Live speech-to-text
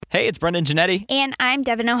Hey, it's Brendan Janetti. And I'm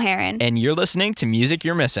Devin O'Haron. And you're listening to Music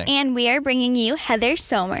You're Missing. And we are bringing you Heather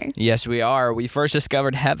Sommer. Yes, we are. We first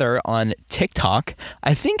discovered Heather on TikTok.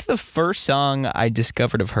 I think the first song I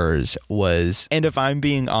discovered of hers was And If I'm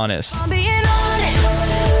Being Honest. I'm being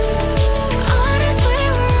honest. Honestly,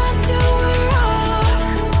 we're up to we're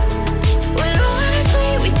off. When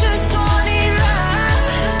honestly, we just want it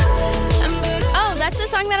love. Oh, that's the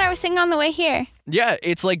song that I was singing on the way here. Yeah,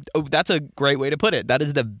 it's like, that's a great way to put it. That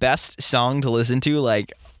is the best song to listen to,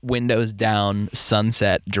 like, windows down,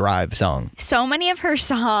 sunset drive song. So many of her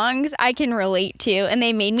songs I can relate to, and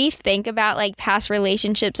they made me think about, like, past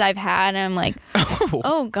relationships I've had, and I'm like,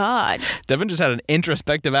 oh God. Devin just had an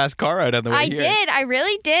introspective-ass car ride on the way here. I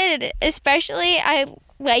really did. Especially, I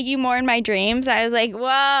like you more in my dreams. I was like, whoa,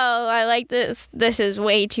 I like this. This is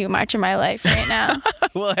way too much in my life right now.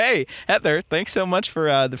 Well, hey, Heather, thanks so much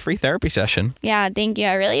for the free therapy session. Yeah, thank you.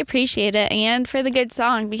 I really appreciate it. And for the good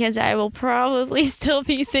song, because I will probably still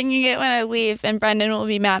be singing it when I leave, and Brendan will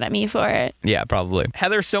be mad at me for it. Yeah, probably.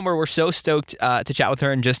 Heather Sommer, we're so stoked to chat with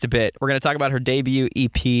her in just a bit. We're going to talk about her debut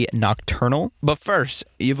EP, Nocturnal. But first,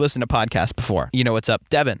 you've listened to podcasts before. You know what's up.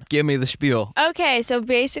 Devin, give me the spiel. Okay, so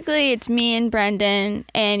basically it's me and Brendan,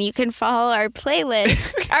 and you can follow our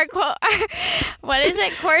playlist. What is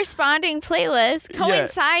it? Corresponding playlist.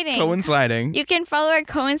 Coinciding. Yeah, coinciding. You can follow our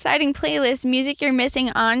coinciding playlist, Music You're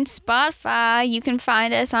Missing, on Spotify. You can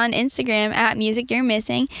find us on Instagram at Music You're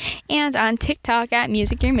Missing and on TikTok at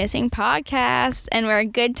Music You're Missing Podcast. And we're a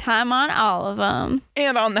good time on all of them.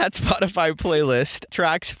 And on that Spotify playlist,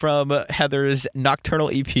 tracks from Heather's Nocturnal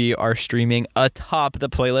EP are streaming atop the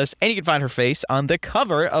playlist. And you can find her face on the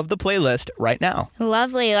cover of the playlist right now.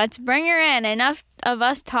 Lovely. Let's bring her in. Enough of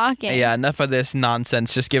us talking. Yeah, enough of this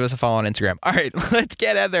nonsense. Just give us a follow on Instagram. All right, let's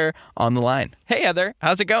get Heather on the line. Hey, Heather,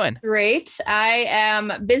 how's it going? Great. I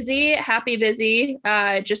am busy, happy busy,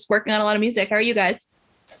 just working on a lot of music. How are you guys?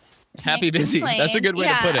 Happy busy. That's a good way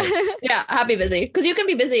to put it. Yeah, happy busy. Because you can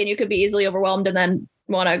be busy and you could be easily overwhelmed and then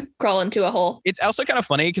want to crawl into a hole. It's also kind of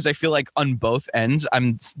funny because I feel like on both ends,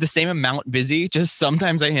 I'm the same amount busy. Just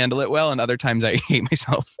sometimes I handle it well and other times I hate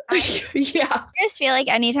myself. Yeah. I just feel like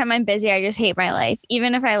anytime I'm busy, I just hate my life,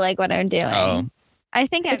 even if I like what I'm doing. Oh. I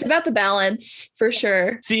think it's about the balance for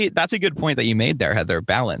sure. See, that's a good point that you made there, Heather,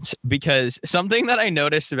 balance. Because something that I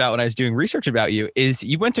noticed about when I was doing research about you is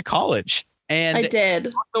you went to college. And I did.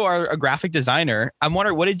 You also are a graphic designer. I'm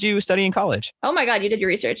wondering, what did you study in college? Oh my God, you did your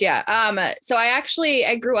research. Yeah. So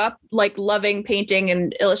I grew up like loving painting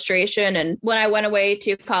and illustration. And when I went away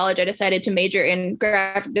to college, I decided to major in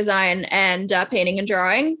graphic design and painting and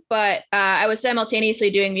drawing. But I was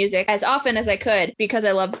simultaneously doing music as often as I could because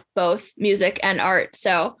I love both music and art.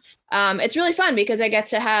 So it's really fun because I get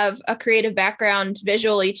to have a creative background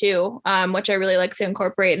visually too, which I really like to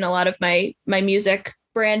incorporate in a lot of my music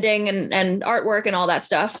branding and artwork and all that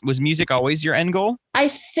stuff. Was music always your end goal? I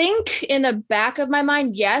think in the back of my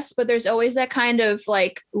mind, yes, but there's always that kind of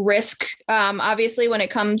like risk. Obviously, when it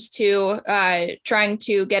comes to trying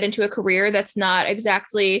to get into a career that's not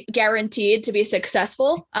exactly guaranteed to be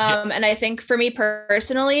successful. And I think for me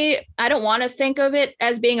personally, I don't want to think of it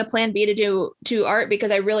as being a plan B to art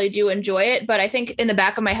because I really do enjoy it. But I think in the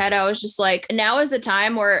back of my head, I was just like, now is the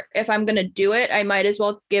time where if I'm going to do it, I might as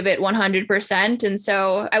well give it 100%. And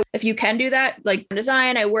so if you can do that, like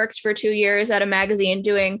design, I worked for 2 years at a magazine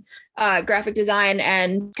doing graphic design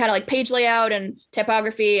and kind of like page layout and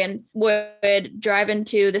typography, and would drive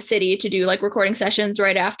into the city to do like recording sessions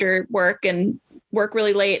right after work and work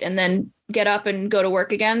really late and then get up and go to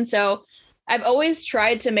work again. So I've always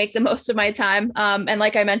tried to make the most of my time. And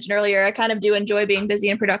like I mentioned earlier, I kind of do enjoy being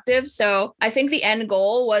busy and productive. So I think the end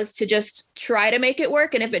goal was to just try to make it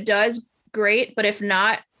work. And if it does, great. But if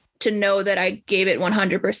not, to know that I gave it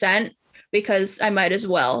 100%. Because I might as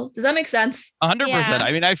well. Does that make sense? 100%. Yeah.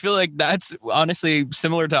 I mean, I feel like that's honestly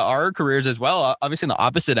similar to our careers as well. Obviously, on the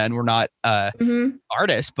opposite end, we're not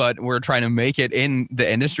artists, but we're trying to make it in the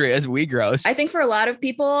industry as we grow. I think for a lot of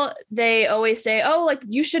people, they always say, oh, like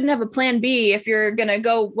you shouldn't have a plan B if you're going to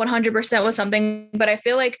go 100% with something. But I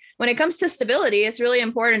feel like when it comes to stability, it's really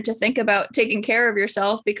important to think about taking care of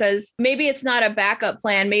yourself, because maybe it's not a backup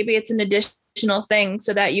plan. Maybe it's an additional thing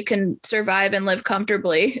so that you can survive and live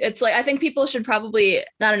comfortably. It's like, I think people should probably, I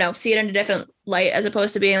don't know, see it in a different light as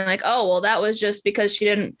opposed to being like, oh, well, that was just because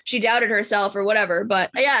she doubted herself or whatever.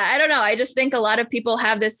 But yeah, I don't know. I just think a lot of people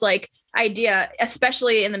have this like idea,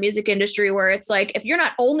 especially in the music industry, where it's like, if you're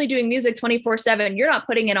not only doing music 24/7, you're not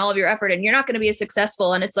putting in all of your effort and you're not going to be as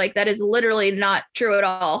successful. And it's like, that is literally not true at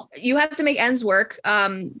all. You have to make ends work.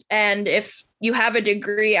 And if you have a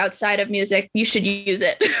degree outside of music, you should use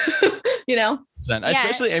it. you know?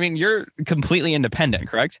 Especially, I mean, you're completely independent,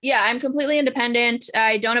 correct? Yeah, I'm completely independent.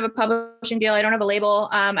 I don't have a publishing deal. I don't have a label.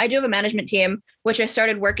 I do have a management team, which I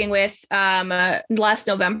started working with last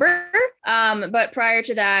November. But prior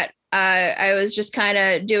to that, I was just kind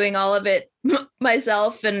of doing all of it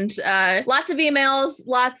myself, and lots of emails,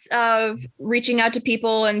 lots of reaching out to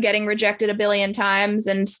people and getting rejected a billion times,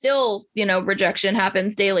 and still, rejection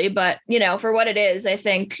happens daily. But, for what it is, I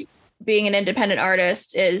think being an independent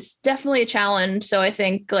artist is definitely a challenge. So I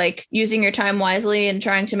think like using your time wisely and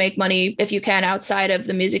trying to make money if you can outside of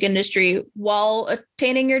the music industry while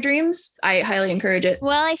attaining your dreams, I highly encourage it.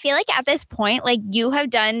 Well, I feel like at this point, like you have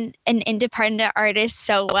done an independent artist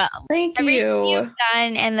so well. Thank Everything you. you've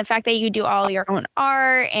done, and the fact that you do all your own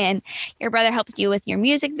art and your brother helps you with your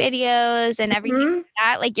music videos and everything like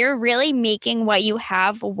that, like you're really making what you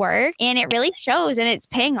have work, and it really shows, and it's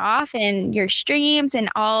paying off in your streams and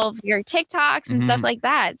all of your TikToks and stuff like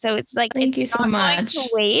that. So it's like, thank you so much. To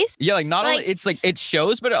waste. Yeah, like not only it's like it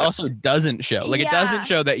shows, but it also doesn't show. Like it doesn't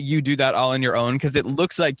show that you do that all on your own, because it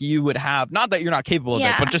looks like you would have, not that you're not capable of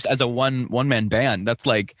it, but just as a one man band, that's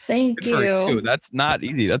like thank you. That's not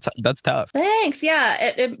easy. That's tough. Thanks. Yeah,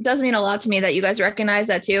 it does mean a lot to me that you guys recognize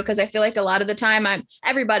that too, because I feel like a lot of the time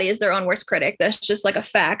everybody is their own worst critic. That's just like a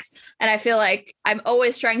fact. And I feel like I'm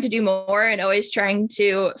always trying to do more and always trying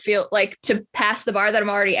to feel like to pass the bar that I'm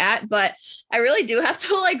already at. But I really do have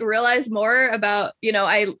to like realize more about,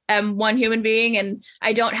 I am one human being and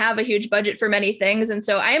I don't have a huge budget for many things. And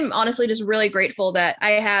so I am honestly just really grateful that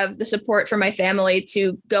I have the support from my family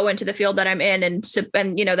to go into the field that I'm in, and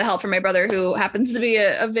the help from my brother, who happens to be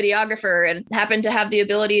a videographer and happened to have the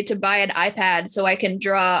ability to buy an iPad so I can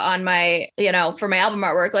draw on my, for my album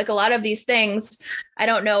artwork. Like a lot of these things, I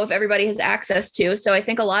don't know if everybody has access to. So I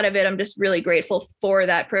think a lot of it, I'm just really grateful for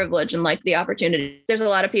that privilege and like the opportunity. There's a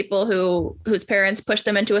lot of people whose parents push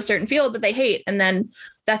them into a certain field that they hate, and then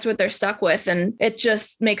that's what they're stuck with. And it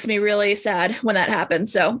just makes me really sad when that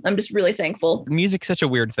happens. So I'm just really thankful. Music's such a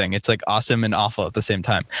weird thing. It's like awesome and awful at the same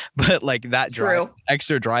time. But like that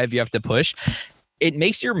extra drive you have to push, it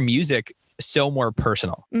makes your music so more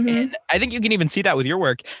personal. And I think you can even see that with your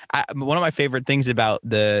work. One of my favorite things about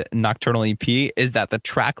the Nocturnal EP is that the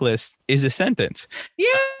track list is a sentence. Yeah.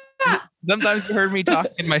 Sometimes you heard me talk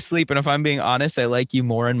in my sleep, and if I'm being honest, I like you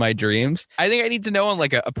more in my dreams. I think I need to know on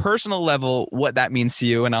like a personal level what that means to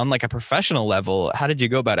you, and on like a professional level, how did you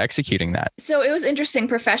go about executing that? So it was interesting.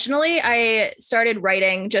 Professionally, I started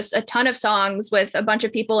writing just a ton of songs with a bunch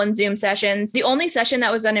of people in Zoom sessions. The only session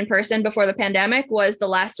that was done in person before the pandemic was the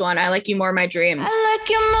last one, I Like You More in My Dreams. I like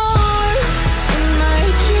you more in my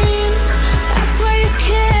dreams. That's why you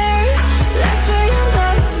care. That's why you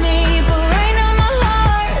love me. But right now my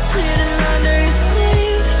heart's hidden under your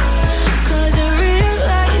sleeve. 'Cause in real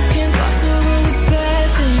life can't gloss over the bad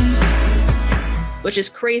things. Which is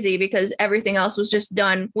crazy because everything else was just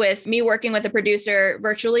done with me working with a producer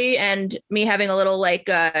virtually, and me having a little I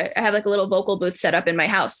have like a little vocal booth set up in my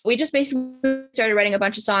house. We just basically started writing a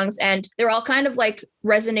bunch of songs, and they were all kind of like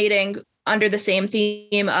resonating under the same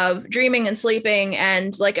theme of dreaming and sleeping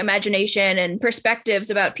and like imagination and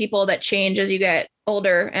perspectives about people that change as you get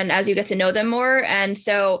older and as you get to know them more. And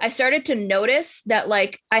so I started to notice that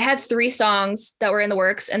like I had 3 songs that were in the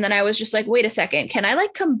works, and then I was just like, wait a second, can I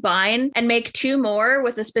like combine and make 2 more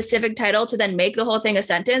with a specific title to then make the whole thing a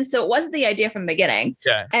sentence? So it wasn't the idea from the beginning.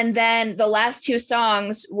 Yeah. And then the last 2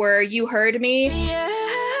 songs were You Heard Me. Yeah,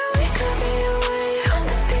 we could be away on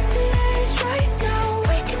the PCH right now.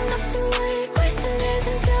 Waking up too late, wasting days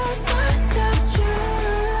until I find out you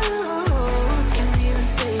can't even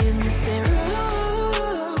stay in the same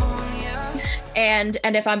room. Yeah. And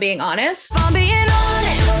If I'm Being Honest. I'm being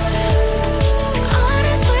honest.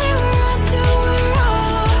 Honestly, we're up to we're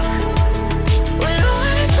off. When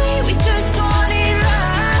honestly, we just want it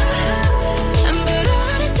love. And but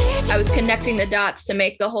honestly, I was connecting the dots to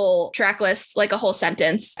make the whole track list like a whole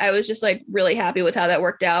sentence. I was just like really happy with how that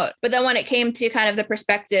worked out. But then when it came to kind of the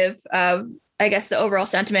perspective of, I guess, the overall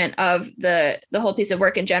sentiment of the whole piece of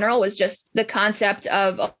work in general was just the concept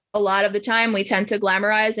of a lot of the time we tend to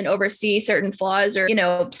glamorize and oversee certain flaws, or,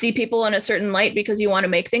 see people in a certain light because you want to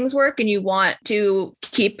make things work and you want to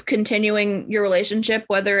keep continuing your relationship,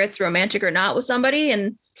 whether it's romantic or not, with somebody.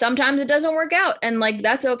 And sometimes it doesn't work out, and like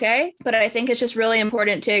that's okay. But I think it's just really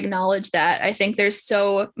important to acknowledge that. I think there's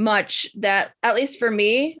so much that, at least for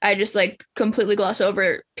me, I just like completely gloss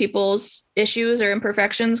over people's issues or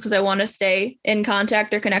imperfections because I want to stay in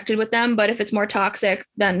contact or connected with them. But if it's more toxic,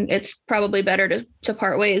 then it's probably better to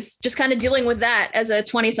part ways. Just kind of dealing with that as a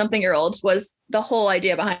 20-something-year-old was the whole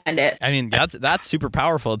idea behind it. I mean, that's super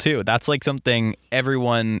powerful too. That's like something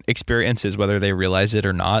everyone experiences, whether they realize it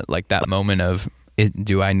or not. Like that moment of,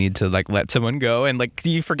 do I need to like let someone go? And like,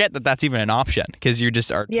 you forget that that's even an option because you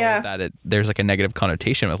just are told that there's like a negative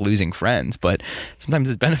connotation with losing friends, but sometimes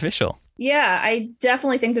it's beneficial. Yeah, I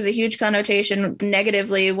definitely think there's a huge connotation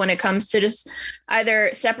negatively when it comes to just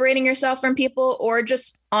either separating yourself from people or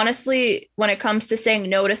just honestly when it comes to saying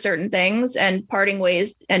no to certain things and parting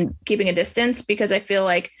ways and keeping a distance, because I feel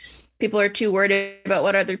like people are too worried about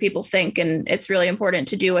what other people think. And it's really important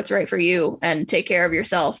to do what's right for you and take care of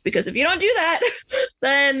yourself, because if you don't do that,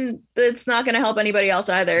 then it's not going to help anybody else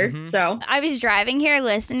either. Mm-hmm. So I was driving here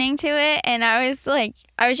listening to it, and I was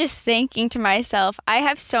just thinking to myself, I've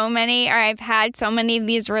had so many of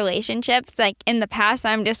these relationships like in the past.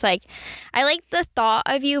 I'm just like, I like the thought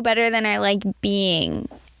of you better than I like being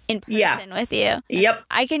in person with you. Yep.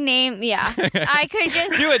 I can name, I could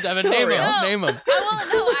just do it, Devin. Name them.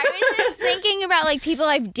 I was just thinking about like people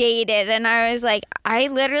I've dated, and I was like, I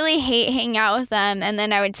literally hate hanging out with them, and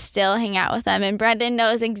then I would still hang out with them. And Brendan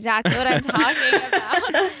knows exactly what I'm talking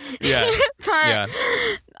about. Yeah.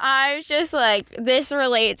 I was just like, this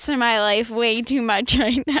relates to my life way too much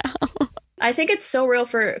right now. I think it's so real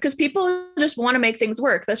because people just want to make things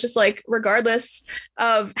work. That's just like, regardless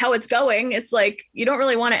of how it's going, it's like, you don't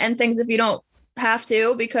really want to end things if you don't have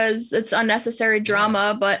to, because it's unnecessary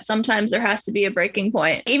drama, but sometimes there has to be a breaking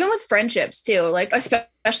point. Even with friendships too, like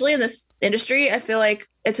especially in this industry, I feel like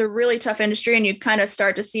it's a really tough industry and you kind of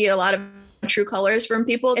start to see a lot of true colors from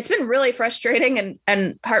people. It's been really frustrating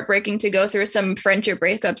and heartbreaking to go through some friendship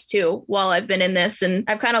breakups too while I've been in this. And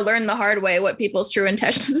I've kind of learned the hard way what people's true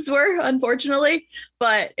intentions were, unfortunately.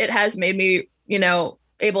 But it has made me,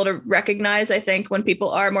 able to recognize, I think, when people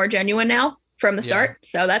are more genuine now from the start.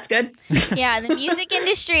 So that's good. Yeah, the music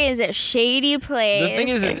industry is a shady place. The thing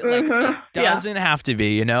is, it doesn't have to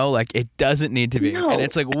be, like it doesn't need to be. No, and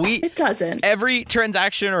it's like it doesn't. Every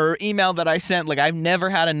transaction or email that I sent, like I've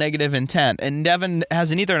never had a negative intent, and Devin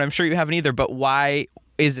hasn't either, and I'm sure you haven't either. But why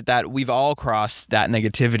is it that we've all crossed that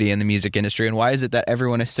negativity in the music industry, and why is it that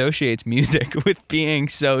everyone associates music with being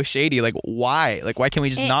so shady? Like why? Like why can't we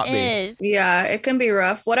just not be? Yeah, it can be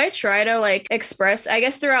rough. What I try to like express, I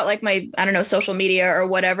guess throughout like my, social media or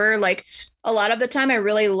whatever, like a lot of the time I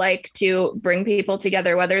really like to bring people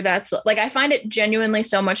together, whether that's like, I find it genuinely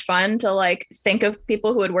so much fun to like think of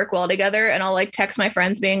people who would work well together. And I'll like text my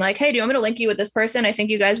friends being like, hey, do you want me to link you with this person? I think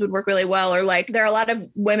you guys would work really well. Or like, there are a lot of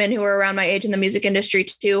women who are around my age in the music industry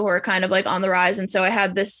too, who are kind of like on the rise. And so I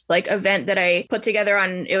had this like event that I put together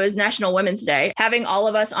it was National Women's Day, having all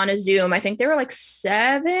of us on a Zoom. I think there were like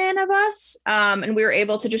 7 of us. And we were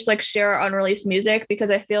able to just like share our unreleased music, because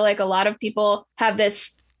I feel like a lot of people have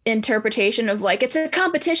this interpretation of like it's a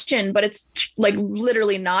competition, but it's like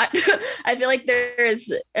literally not. I feel like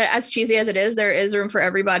there's, as cheesy as it is, there is room for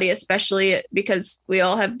everybody, especially because we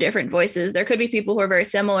all have different voices. There could be people who are very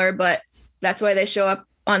similar, but that's why they show up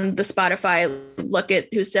on the Spotify look at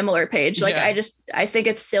who's similar page. Like I think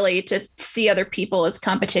it's silly to see other people as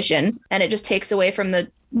competition, and it just takes away from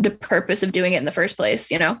the purpose of doing it in the first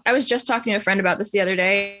place. I was just talking to a friend about this the other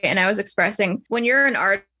day, and I was expressing, when you're an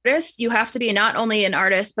artist, you have to be not only an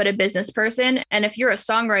artist, but a business person. And if you're a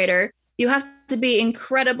songwriter, you have to be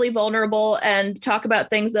incredibly vulnerable and talk about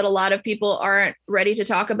things that a lot of people aren't ready to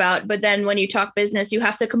talk about. But then when you talk business, you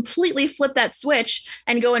have to completely flip that switch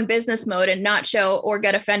and go in business mode and not show or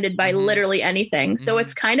get offended by literally anything. So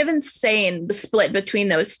it's kind of insane, the split between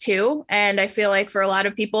those two. And I feel like for a lot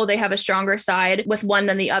of people, they have a stronger side with one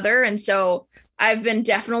than the other. And so I've been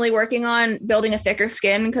definitely working on building a thicker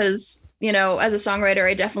skin, because as a songwriter,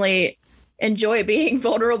 I definitely enjoy being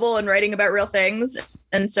vulnerable and writing about real things.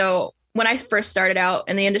 And so when I first started out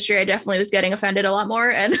in the industry, I definitely was getting offended a lot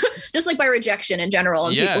more, and just like by rejection in general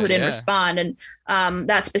and people who didn't respond and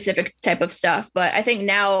that specific type of stuff. But I think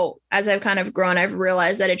now, as I've kind of grown, I've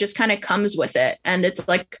realized that it just kind of comes with it, and it's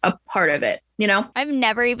like a part of it. I've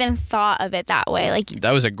never even thought of it that way. Like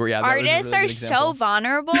that was a great. Artists are so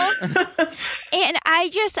vulnerable, and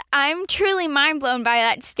I'm truly mind blown by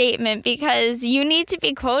that statement, because you need to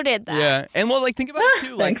be quoted that. Yeah, and well, like think about it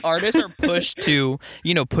too. Like artists are pushed to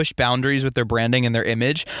push boundaries with their branding and their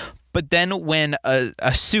image. But then when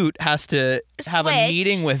a suit has to have a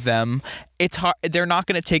meeting with them, it's hard. They're not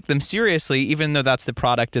going to take them seriously, even though that's the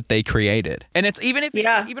product that they created. And it's even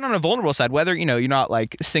even on a vulnerable side, whether, you know, you're not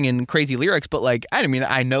like singing crazy lyrics, but like, I mean,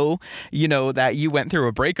 I know, you know, that you went through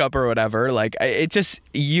a breakup or whatever. Like, it just,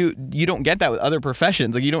 you don't get that with other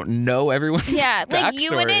professions. Like, you don't know everyone's like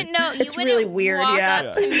you wouldn't know. It's really weird. Walk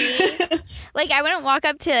up to me. Like, I wouldn't walk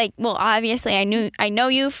up to, like, well, obviously I know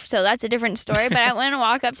you, so that's a different story. But I wouldn't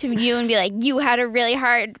walk up to you and be like, you had a really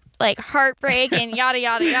hard, like, heartbreak and yada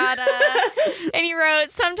yada yada. And he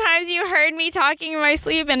wrote, sometimes you heard me talking in my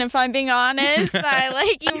sleep, and if I'm being honest, I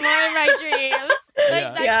like you more in my dreams. Like,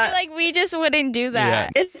 I feel like we just wouldn't do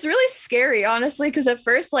that. It's really scary, honestly, because at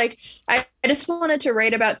first, like, I just wanted to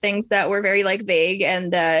write about things that were very, like, vague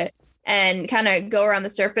and kind of go around the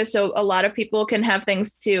surface, so a lot of people can have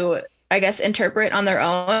things to, I guess, interpret on their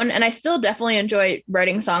own. And I still definitely enjoy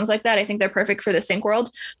writing songs like that. I think they're perfect for the sync world.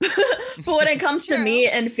 But when it comes to me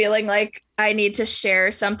and feeling like I need to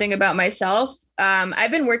share something about myself,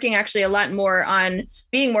 I've been working actually a lot more on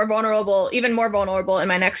being more vulnerable, even more vulnerable in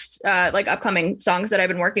my next like upcoming songs that I've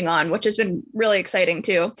been working on, which has been really exciting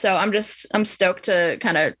too. So I'm stoked to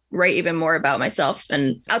kind of write even more about myself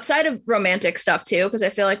and outside of romantic stuff too, because I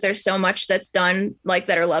feel like there's so much that's done like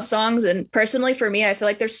that are love songs. And personally for me, I feel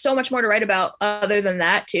like there's so much more to write about other than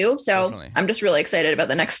that too. So definitely. I'm just really excited about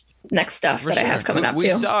the next stuff I have coming up too. We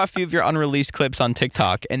saw a few of your unreleased clips on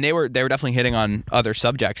TikTok, and they were definitely hitting on other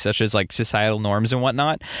subjects such as like societal norms and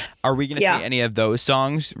whatnot. Are we going to see any of those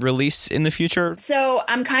songs released in the future? So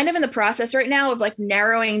I'm kind of in the process right now of like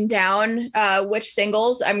narrowing down which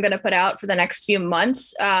singles I'm going to put out for the next few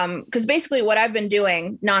months. Because basically what I've been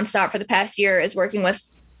doing nonstop for the past year is working with,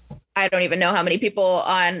 I don't even know how many people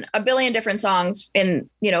on a billion different songs in,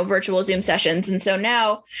 you know, virtual Zoom sessions. And so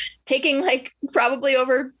now taking like probably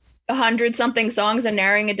over 100 something songs and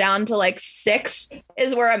narrowing it down to like 6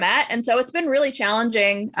 is where I'm at. And so it's been really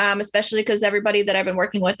challenging, especially because everybody that I've been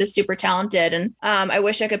working with is super talented, and I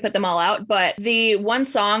wish I could put them all out. But the one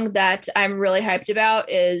song that I'm really hyped about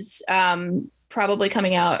is probably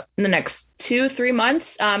coming out in the next 2-3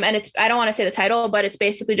 months. And I don't want to say the title, but it's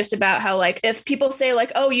basically just about how, like, if people say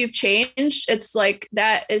like, oh, you've changed, it's like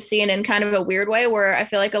that is seen in kind of a weird way, where I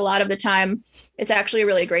feel like a lot of the time it's actually a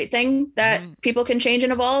really great thing that people can change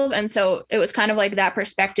and evolve. And so it was kind of like that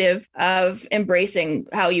perspective of embracing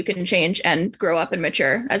how you can change and grow up and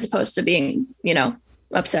mature, as opposed to being, you know,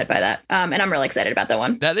 upset by that. And I'm really excited about that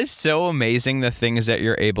one. That is so amazing, the things that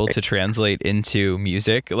you're able to translate into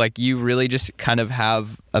music. Like, you really just kind of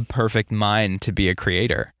have a perfect mind to be a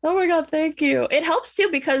creator. Oh my God, thank you. It helps too,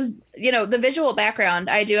 because, you know, the visual background,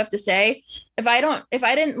 I do have to say, if I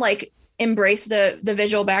didn't like embrace the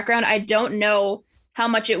visual background, I don't know how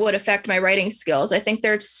much it would affect my writing skills. I think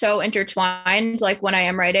they're so intertwined. Like, when I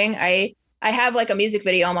am writing, I have like a music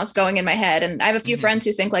video almost going in my head, and I have a few friends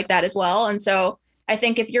who think like that as well. And so I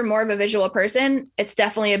think if you're more of a visual person, it's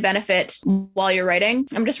definitely a benefit while you're writing.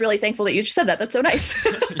 I'm just really thankful that you just said that. That's so nice.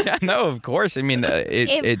 Yeah, no, of course. I mean,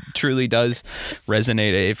 it truly does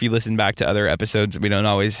resonate. If you listen back to other episodes, we don't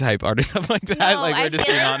always hype artists up like that. No, like, we're just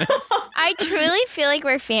being honest. I truly feel like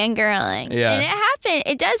we're fangirling. Yeah. And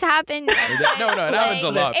it does happen. No, it happens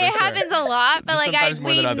a lot. It happens a lot, but just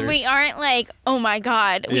like we aren't like, oh my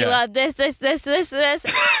God, we love this.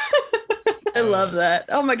 I love that.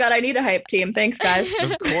 Oh my God, I need a hype team. Thanks, guys. Of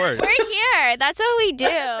course. We're here. That's what we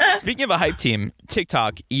do. Speaking of a hype team,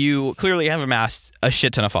 TikTok, you clearly have amassed a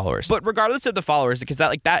shit ton of followers. But regardless of the followers, because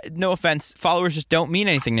that, no offense, followers just don't mean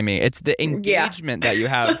anything to me. It's the engagement that you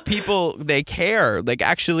have. People, they care, like,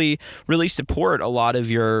 actually really support a lot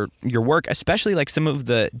of your work, especially like some of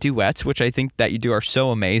the duets, which I think that you do are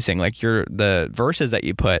so amazing. Like the verses that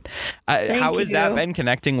you put. How has that been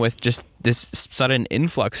connecting with just this sudden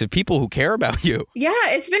influx of people who care about you? Yeah,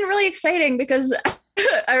 it's been really exciting because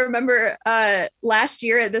I remember last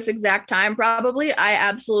year at this exact time, probably, I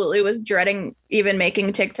absolutely was dreading even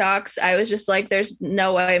making TikToks. I was just like, there's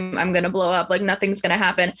no way I'm going to blow up. Like, nothing's going to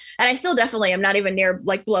happen. And I still definitely am not even near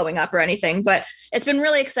like blowing up or anything, but it's been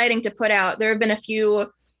really exciting to put out. There have been a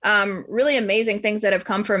few really amazing things that have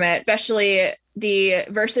come from it, especially the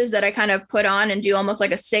verses that I kind of put on and do almost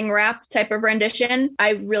like a sing rap type of rendition.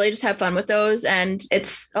 I really just have fun with those. And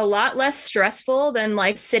it's a lot less stressful than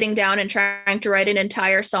like sitting down and trying to write an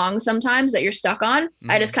entire song sometimes that you're stuck on.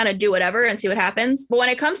 I just kind of do whatever and see what happens. But when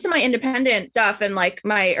it comes to my independent stuff and like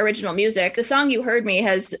my original music, the song You Heard Me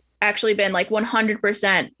has actually been like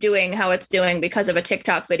 100% doing how it's doing because of a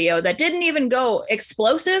TikTok video that didn't even go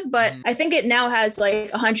explosive, but I think it now has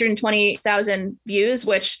like 120,000 views,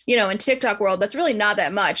 which, you know, in TikTok world, that's really not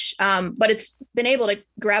that much. But it's been able to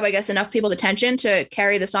grab, I guess, enough people's attention to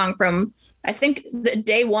carry the song from I think the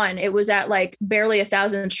day one, it was at like barely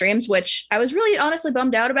 1,000 streams, which I was really honestly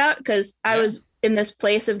bummed out about because I was in this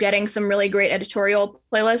place of getting some really great editorial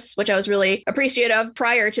playlists, which I was really appreciative of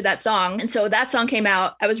prior to that song. And so that song came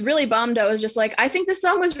out. I was really bummed. I was just like, I think this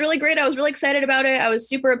song was really great. I was really excited about it. I was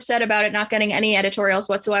super upset about it not getting any editorials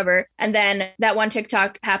whatsoever. And then that one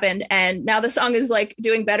TikTok happened. And now the song is like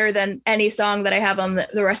doing better than any song that I have on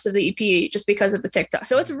the rest of the EP just because of the TikTok.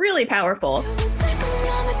 So it's really powerful.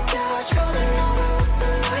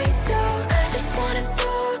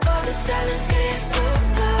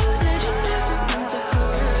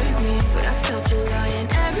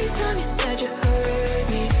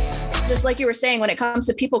 Just like you were saying, when it comes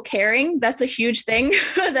to people caring, that's a huge thing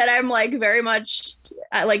that I'm like very much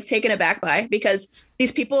like taken aback by, because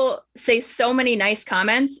these people say so many nice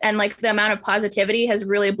comments and like the amount of positivity has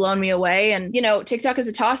really blown me away. And, you know, TikTok is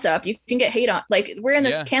a toss up. You can get hate on, like we're in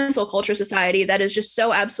this cancel culture society that is just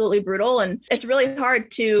so absolutely brutal. And it's really hard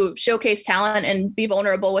to showcase talent and be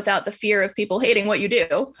vulnerable without the fear of people hating what you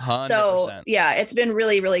do. 100%. So yeah, it's been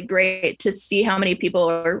really, really great to see how many people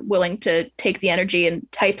are willing to take the energy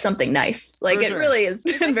and type something nice. Like it really is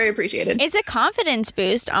very appreciated. It's a confidence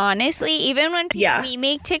boost, honestly. Even when we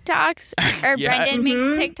make TikToks or Brendan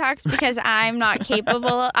makes TikToks, because I'm not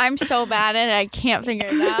capable. I'm so bad at it. I can't figure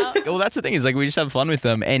it out. Well, that's the thing, is like we just have fun with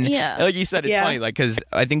them. And like you said, it's funny, like, because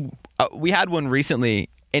I think we had one recently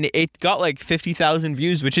and it got like 50,000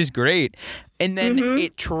 views, which is great. And then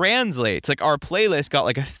it translates, like our playlist got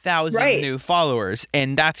like 1,000 new followers,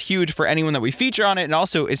 and that's huge for anyone that we feature on it, and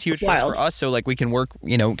also is huge for us. So like we can work,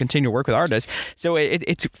 you know, continue to work with artists. So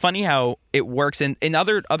it's funny how it works. And in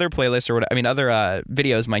other playlists or what, I mean, other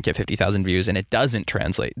videos might get 50,000 views and it doesn't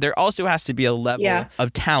translate. There also has to be a level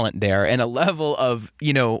of talent there and a level of,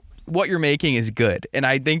 you know, what you're making is good. And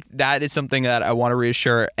I think that is something that I want to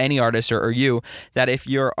reassure any artist or you, that if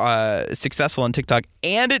you're successful on TikTok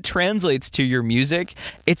and it translates to your music,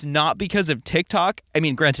 it's not because of TikTok. I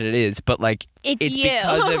mean, granted it is, but like it's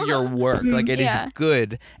because of your work. Like it is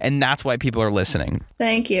good, and that's why people are listening.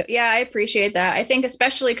 Thank you. Yeah, I appreciate that. I think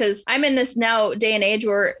especially because I'm in this now day and age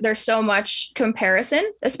where there's so much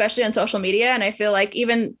comparison, especially on social media. And I feel like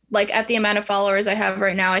even like at the amount of followers I have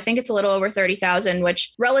right now, I think it's a little over 30,000,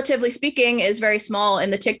 which relatively speaking is very small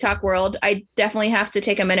in the TikTok world. I definitely have to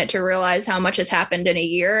take a minute to realize how much has happened in a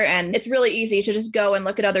year. And it's really easy to just go and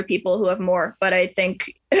look at other people who have more. But I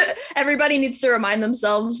think everybody needs to remind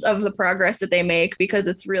themselves of the progress that they make, because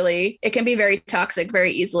it can be very toxic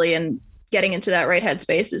very easily, and getting into that right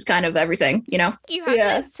headspace is kind of everything, you know? You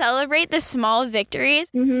have to celebrate the small victories,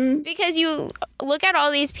 because you look at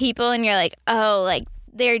all these people and you're like, oh, like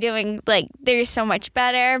they're doing, like they're so much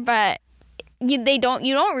better, but you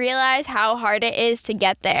don't realize how hard it is to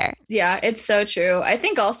get there. Yeah, it's so true. I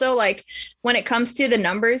think also like when it comes to the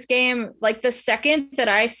numbers game, like the second that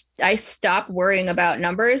I stop worrying about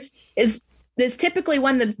numbers is typically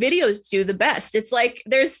when the videos do the best. It's like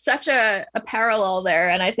there's such a parallel there.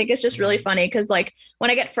 And I think it's just really funny because like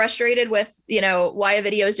when I get frustrated with, you know, why a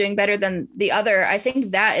video is doing better than the other, I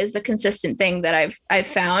think that is the consistent thing that I've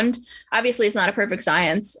found. Obviously, it's not a perfect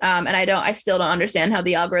science. And I still don't understand how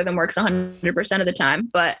the algorithm works 100% of the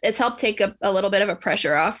time, but it's helped take a little bit of a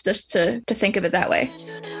pressure off just to think of it that way.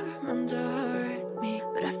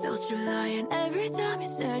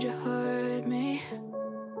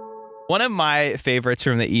 One of my favorites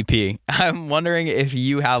from the EP, I'm wondering if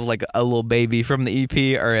you have like a little baby from the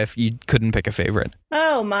EP or if you couldn't pick a favorite.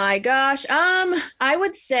 Oh my gosh. I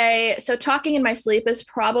would say, so Talking in My Sleep is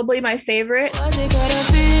probably my favorite. What's it gonna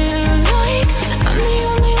feel like? I'm the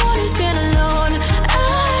only one who's been alone.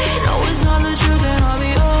 I know it's not the truth and I'll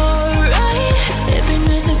be alright. It'd be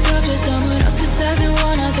nice to talk to someone else besides the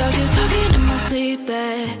one I talk to. Talking in my sleep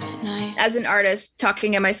at night. As an artist,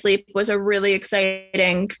 Talking in My Sleep was a really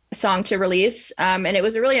exciting song to release. And it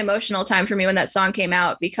was a really emotional time for me when that song came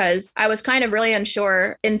out, because I was kind of really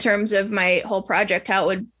unsure in terms of my whole project, how it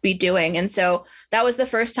would be doing. And so that was the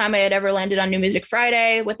first time I had ever landed on New Music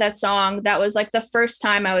Friday with that song. That was like the first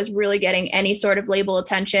time I was really getting any sort of label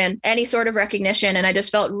attention, any sort of recognition. And I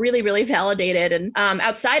just felt really, really validated. And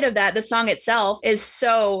outside of that, the song itself is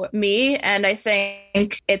so me. And I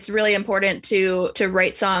think it's really important to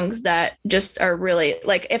write songs that just are really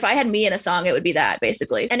like, if I had me in a song, it would be that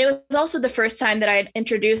basically. And it was also the first time that I had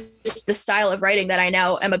introduced the style of writing that I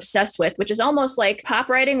now am obsessed with, which is almost like pop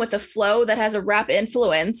writing with a flow that has a rap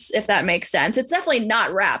influence, if that makes sense. It's definitely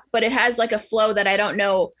not rap, but it has like a flow that I don't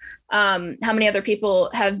know how many other people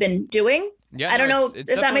have been doing. Yeah, I don't know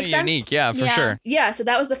it's if that makes sense. Unique. Yeah, for sure. Yeah, so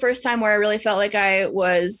that was the first time where I really felt like I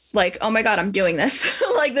was like, oh my God, I'm doing this.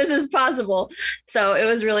 Like, this is possible. So it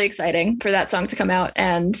was really exciting for that song to come out.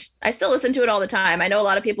 And I still listen to it all the time. I know a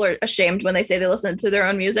lot of people are ashamed when they say they listen to their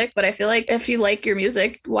own music, but I feel like if you like your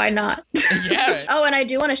music, why not? Yeah. Oh, and I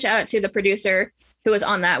do want to shout out to the producer who was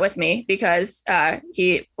on that with me, because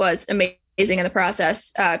he was amazing in the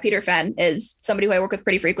process. Peter Fenn is somebody who I work with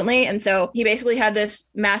pretty frequently. And so he basically had this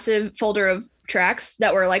massive folder of tracks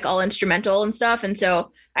that were like all instrumental and stuff. And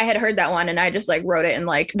so I had heard that one and I just like wrote it in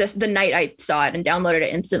like the night I saw it and downloaded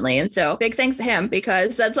it instantly. And so big thanks to him,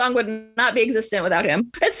 because that song would not be existent without him.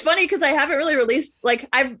 It's funny because I haven't really released, like,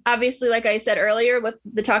 I've obviously, like I said earlier with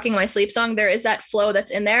the Talking in My Sleep song, there is that flow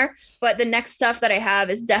that's in there, but the next stuff that I have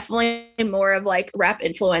is definitely more of like rap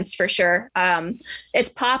influence for sure. It's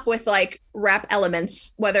pop with like rap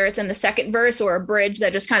elements, whether it's in the second verse or a bridge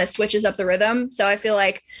that just kind of switches up the rhythm. So I feel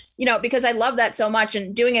like, you know, because I love that so much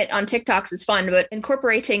and doing it on TikToks is fun, but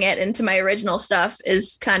incorporating it into my original stuff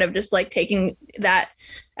is kind of just like taking that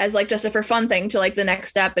as like just a for fun thing to like the next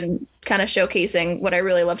step and kind of showcasing what I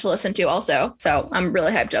really love to listen to also. So I'm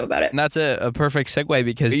really hyped up about it. And that's a perfect segue,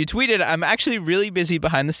 because you tweeted, I'm actually really busy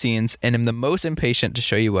behind the scenes and am the most impatient to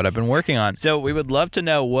show you what I've been working on. So we would love to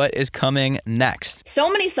know what is coming next.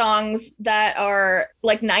 So many songs that are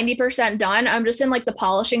like 90% done. I'm just in like the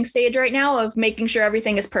polishing stage right now of making sure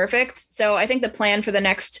everything is perfect. So I think the plan for the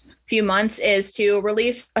next few months is to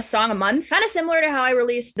release a song a month, kind of similar to how I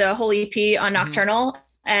released the whole EP on Nocturnal.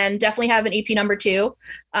 And definitely have an EP number 2.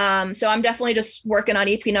 So I'm definitely just working on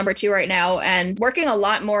EP number 2 right now and working a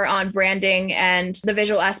lot more on branding and the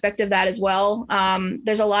visual aspect of that as well.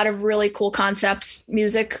 There's a lot of really cool concepts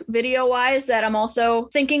music video wise that I'm also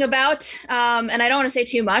thinking about. And I don't want to say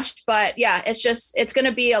too much, but yeah, it's going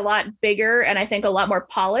to be a lot bigger and I think a lot more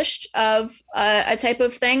polished of a type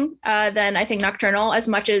of thing than I think Nocturnal, as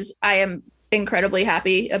much as I am incredibly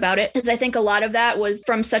happy about it, because I think a lot of that was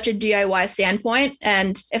from such a DIY standpoint.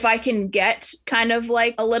 And if I can get kind of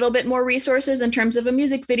like a little bit more resources in terms of a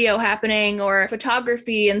music video happening or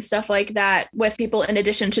photography and stuff like that with people in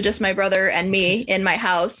addition to just my brother and me in my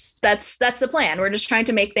house, that's the plan. We're just trying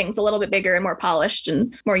to make things a little bit bigger and more polished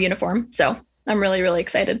and more uniform. So I'm really, really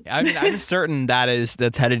excited. I mean, I'm certain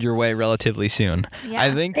that's headed your way relatively soon. Yeah.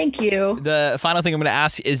 I think. Thank you. The final thing I'm going to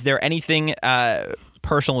ask, is there anything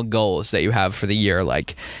personal goals that you have for the year,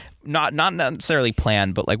 like not necessarily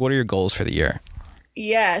planned, but like what are your goals for the year?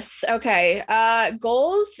 Yes. Okay.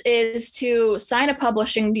 Goals is to sign a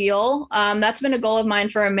publishing deal. That's been a goal of mine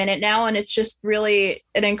for a minute now. And it's just really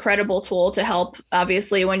an incredible tool to help,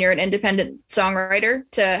 obviously, when you're an independent songwriter,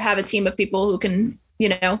 to have a team of people who can, you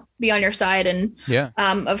know, be on your side. And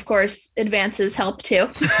of course, advances help too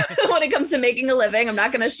when it comes to making a living. I'm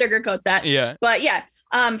not going to sugarcoat that. Yeah. But yeah.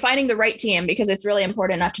 Finding the right team, because it's really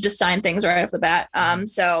important not to just sign things right off the bat.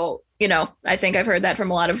 So, you know, I think I've heard that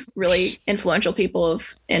from a lot of really influential people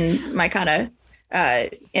in my kind of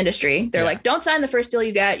industry. They're like, don't sign the first deal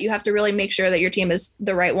you get. You have to really make sure that your team is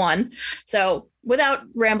the right one. So without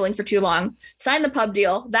rambling for too long, sign the pub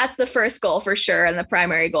deal. That's the first goal for sure. And the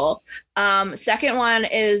primary goal. Second one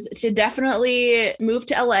is to definitely move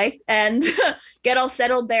to LA and get all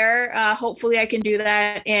settled there. Hopefully I can do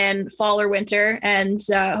that in fall or winter. And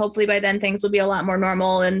hopefully by then things will be a lot more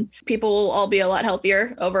normal and people will all be a lot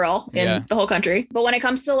healthier overall in the whole country. But when it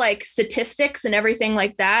comes to like statistics and everything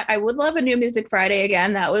like that, I would love a New Music Friday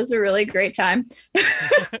again. That was a really great time.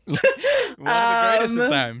 One of the greatest of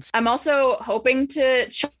times. I'm also hoping to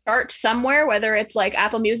chart somewhere, whether it's like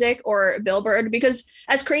Apple Music or Billboard, because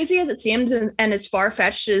as crazy as it seems and as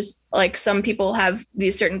far-fetched as like some people have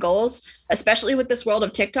these certain goals, especially with this world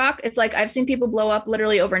of TikTok, it's like I've seen people blow up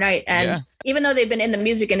literally overnight. And even though they've been in the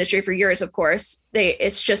music industry for years, of course,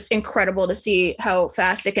 it's just incredible to see how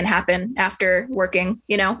fast it can happen after working,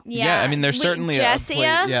 you know? Yeah. I mean, there's certainly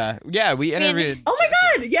Jessia. We interviewed. Oh my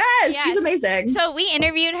God. Yes. She's amazing. So we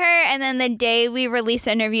interviewed her, and then the day we released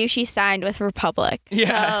the interview, she signed with Republic.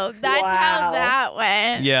 Yeah. So that's how that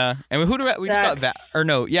went. Yeah. And who do we just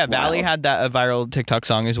got Valley had that a viral TikTok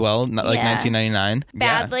song as well, like 1999.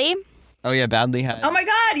 Badly. Yeah. Oh yeah, Badly had. Oh my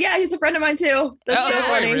God, yeah, he's a friend of mine too. That's so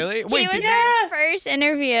funny. Really? Wait, he was our first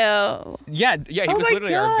interview. Yeah, he was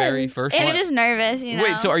literally our very first one. I was just nervous, you know.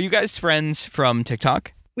 Wait, so are you guys friends from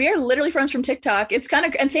TikTok? We are literally friends from TikTok. It's kind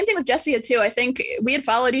of, and same thing with Jessia too. I think we had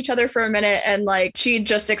followed each other for a minute and like she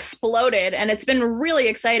just exploded. And it's been really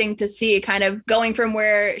exciting to see kind of going from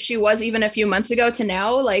where she was even a few months ago to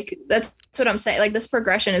now. Like that's That's what I'm saying. Like this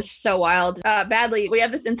progression is so wild. Badly, we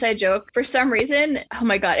have this inside joke for some reason. Oh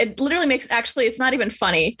my God. It literally it's not even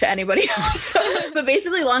funny to anybody else. But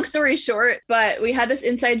basically, long story short, but we had this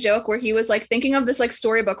inside joke where he was like thinking of this like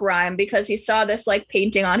storybook rhyme because he saw this like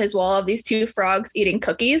painting on his wall of these two frogs eating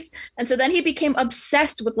cookies. And so then he became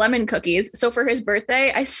obsessed with lemon cookies. So for his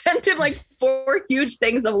birthday, I sent him like 4 huge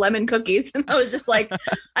things of lemon cookies. And I was just like,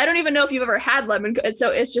 I don't even know if you've ever had lemon. So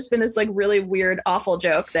it's just been this like really weird, awful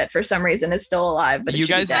joke that for some reason is still alive. But you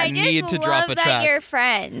guys need to drop a track. You're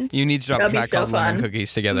friends. You need to drop a track called Lemon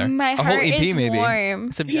Cookies together. My a heart whole EP is maybe.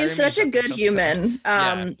 Warm. He's such a good human.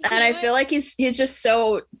 And I feel like he's just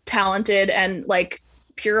so talented and like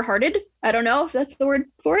pure-hearted. I don't know if that's the word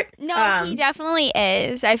for it. No, he definitely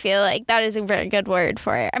is. I feel like that is a very good word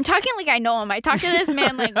for it. I'm talking like I know him. I talked to this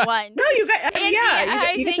man like once. No, you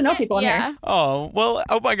guys, you get to know people in here. Oh, well,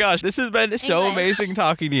 oh my gosh. This has been so amazing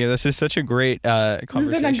talking to you. This is such a great conversation. This has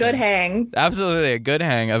been a good hang. Absolutely a good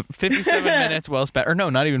hang of 57 minutes well spent. Or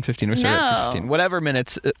no, not even 15. We're sorry, that's 15. Whatever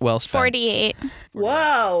minutes well spent. 48.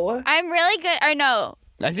 Whoa. I'm really good. Or no.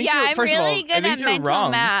 I think I'm really good at mental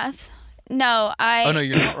math. No, Oh, no,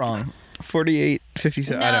 you're not wrong. 48,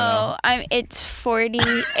 57, no, I don't know. It's 40.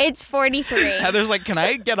 It's 43. Heather's like, can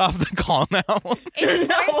I get off the call now?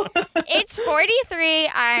 It's 43.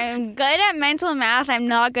 I'm good at mental math. I'm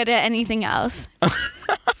not good at anything else.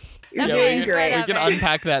 You're doing great. We can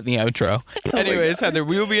unpack that in the outro. Anyways, Heather,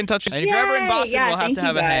 we will be in touch. And if you're ever in Boston, we'll have to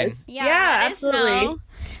have a hang. Yeah, absolutely.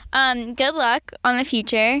 Good luck on the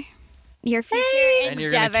future. Your future endeavors. And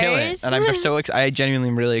you're going to kill it. And I'm so excited. I genuinely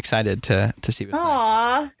am really excited to see what's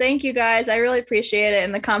next. Thank you guys. I really appreciate it.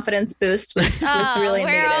 And the confidence boost was really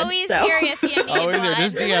needed. We're always here if you need always here.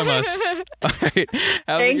 Just DM us. All right.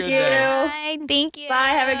 Thank you. Bye. Thank you. Bye.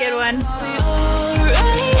 Have a good one.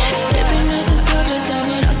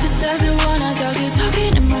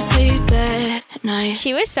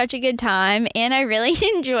 She was such a good time, and I really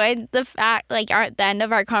enjoyed the fact, like, at the end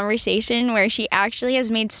of our conversation where she actually has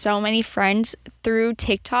made so many friends through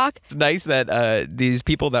TikTok. It's nice that these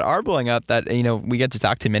people that are blowing up, that, you know, we get to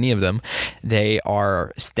talk to many of them, they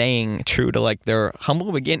are staying true to like their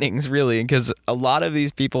humble beginnings, really, because a lot of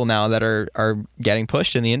these people now that are getting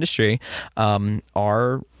pushed in the industry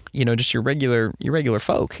are, you know, just your regular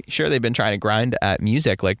folk. Sure, they've been trying to grind at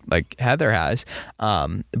music like Heather has,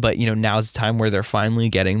 but you know, now's the time where they're finally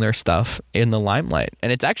getting their stuff in the limelight,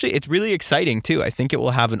 and it's really exciting too. I think it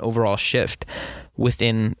will have an overall shift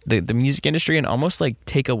within the music industry and almost like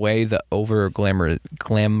take away the over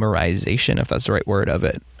glamorization, if that's the right word, of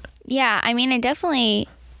it. Yeah, I mean, it definitely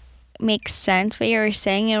makes sense what you were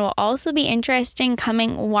saying. It will also be interesting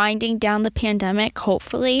winding down the pandemic,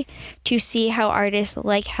 hopefully, to see how artists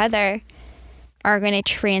like Heather are going to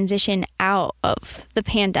transition out of the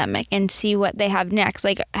pandemic and see what they have next.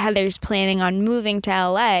 Like Heather's planning on moving to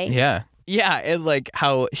LA. Yeah, and like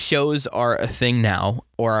how shows are a thing now,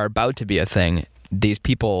 or are about to be a thing. These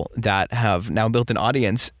people that have now built an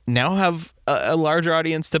audience now have a larger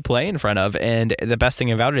audience to play in front of. And the best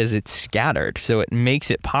thing about it is it's scattered. So it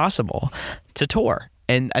makes it possible to tour.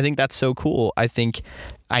 And I think that's so cool.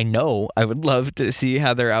 I know I would love to see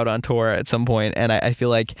Heather out on tour at some point, and I feel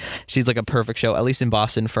like she's like a perfect show, at least in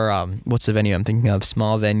Boston, for what's the venue I'm thinking of?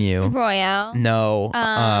 Small venue. Royale. No.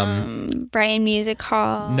 Brighton Music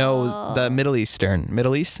Hall. No, the Middle East.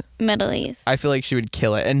 I feel like she would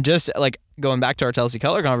kill it. And just like going back to our Chelsea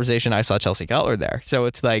Cutler conversation, I saw Chelsea Cutler there. So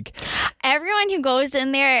it's like everyone who goes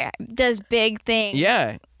in there does big things.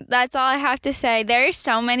 Yeah. That's all I have to say. There are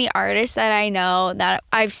so many artists that I know that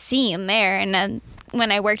I've seen there, and then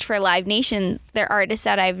when I worked for Live Nation, there are artists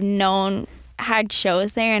that I've known had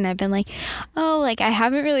shows there, and I've been like, oh, like I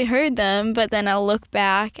haven't really heard them, but then I'll look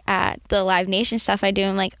back at the Live Nation stuff I do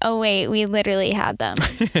and like, oh wait, we literally had them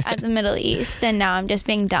at the Middle East, and now I'm just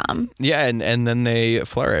being dumb. Yeah, and then they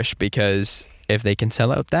flourish, because if they can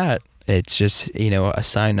sell out that, it's just, you know, a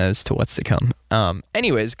sign as to what's to come.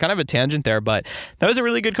 Anyways, kind of a tangent there, but that was a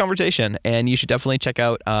really good conversation, and you should definitely check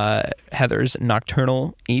out Heather's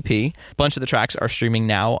Nocturnal EP. A bunch of the tracks are streaming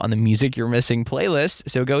now on the Music You're Missing playlist,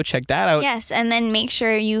 so go check that out. Yes, and then make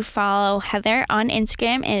sure you follow Heather on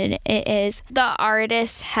Instagram, and it is The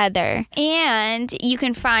Artist Heather. And you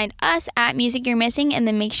can find us at Music You're Missing, and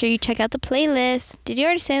then make sure you check out the playlist. Did you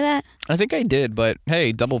already say that? I think I did, but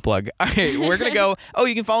hey, double plug. All right, we're going to go. Oh,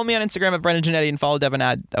 you can follow me on Instagram at Brendan Janetti, and follow Devin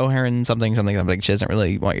at O'Haron something. She doesn't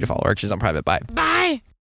really want you to follow her because she's on private. Bye. Bye.